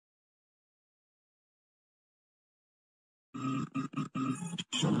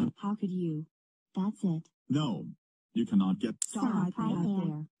How could you? That's it. No, you cannot get. Stop right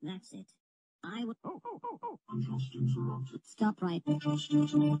there. That's it. I will. I just interrupted. Stop right. Gyroid,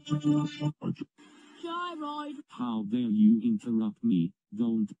 How dare you interrupt me?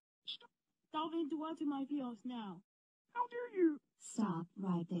 Don't. stop interrupting my videos now. How dare you? Stop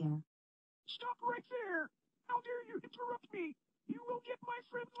right there. Stop right there! How dare you interrupt me? You will get my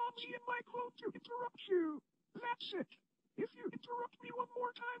friend Momsy and my clone to interrupt you. That's it. If you interrupt me one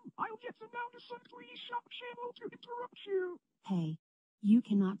more time, I'll get the Now the Sun 3D Shop channel to interrupt you. Hey, you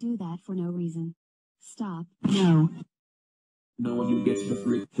cannot do that for no reason. Stop. No. No, you get the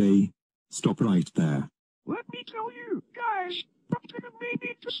free. Hey, stop right there. Let me tell you, guys, Optimum may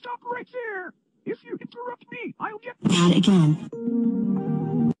need to stop right there. If you interrupt me, I'll get. Not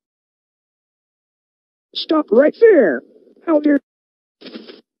again. Stop right there! How dare.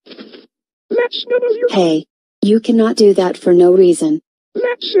 That's none of your. Hey, you cannot do that for no reason.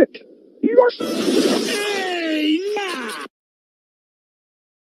 That's it. You are.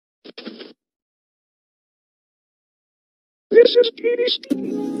 This is Katie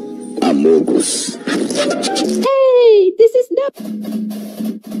speaking. Amogus. Hey, this is not.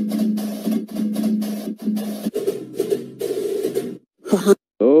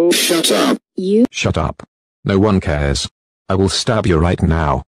 Oh, shut up. You. Shut up. No one cares. I will stab you right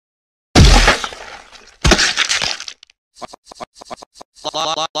now.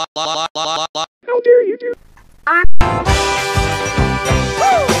 How dare you do. How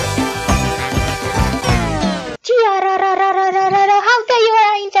dare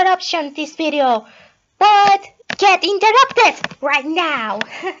you interruption this video? But get interrupted right now.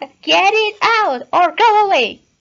 Get it out or go away.